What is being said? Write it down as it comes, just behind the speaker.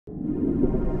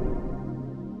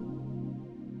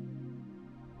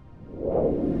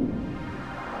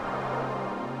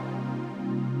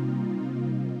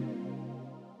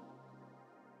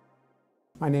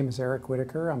My name is Eric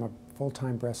Whitacre. I'm a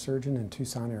full-time breast surgeon in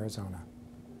Tucson, Arizona.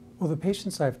 Well, the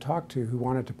patients I've talked to who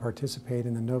wanted to participate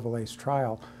in the Novilase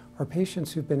trial are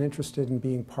patients who've been interested in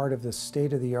being part of this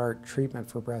state-of-the-art treatment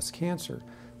for breast cancer.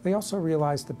 They also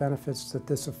realize the benefits that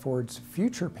this affords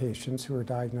future patients who are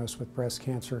diagnosed with breast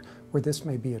cancer where this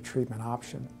may be a treatment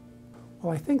option.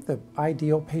 Well, I think the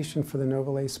ideal patient for the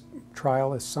Novilase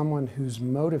trial is someone who's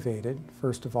motivated,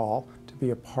 first of all, to be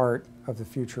a part of the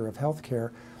future of healthcare,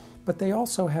 but they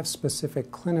also have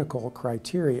specific clinical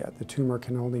criteria. The tumor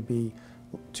can only be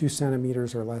 2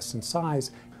 centimeters or less in size.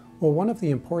 Well, one of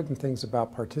the important things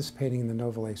about participating in the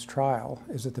Novilase trial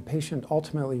is that the patient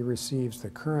ultimately receives the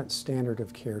current standard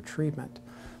of care treatment.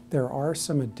 There are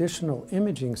some additional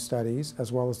imaging studies,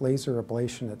 as well as laser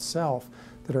ablation itself,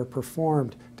 that are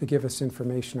performed to give us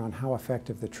information on how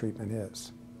effective the treatment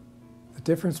is. The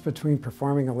difference between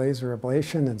performing a laser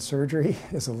ablation and surgery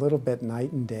is a little bit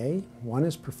night and day. One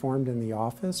is performed in the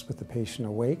office with the patient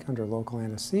awake under local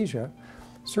anesthesia.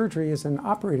 Surgery is an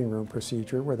operating room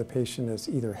procedure where the patient is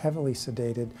either heavily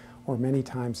sedated or many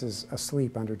times is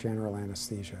asleep under general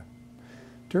anesthesia.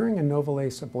 During a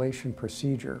Novilase ablation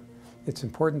procedure, it's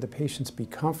important that patients be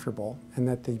comfortable and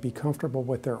that they be comfortable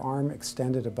with their arm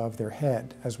extended above their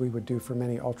head, as we would do for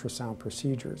many ultrasound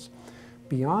procedures.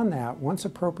 Beyond that, once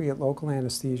appropriate local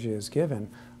anesthesia is given,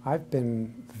 I've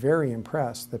been very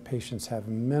impressed that patients have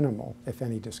minimal, if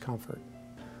any, discomfort.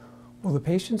 Well, the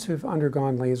patients who've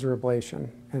undergone laser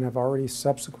ablation and have already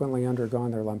subsequently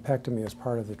undergone their lumpectomy as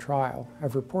part of the trial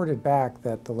have reported back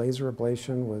that the laser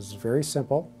ablation was very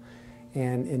simple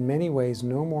and in many ways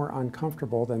no more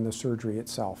uncomfortable than the surgery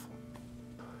itself.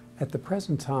 At the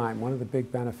present time, one of the big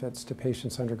benefits to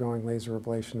patients undergoing laser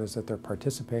ablation is that they're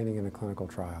participating in a clinical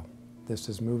trial. This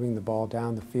is moving the ball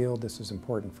down the field. This is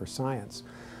important for science.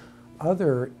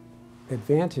 Other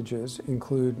advantages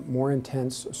include more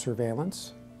intense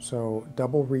surveillance, so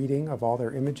double reading of all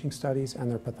their imaging studies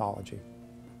and their pathology.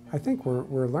 I think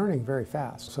we're learning very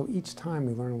fast, so each time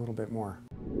we learn a little bit more.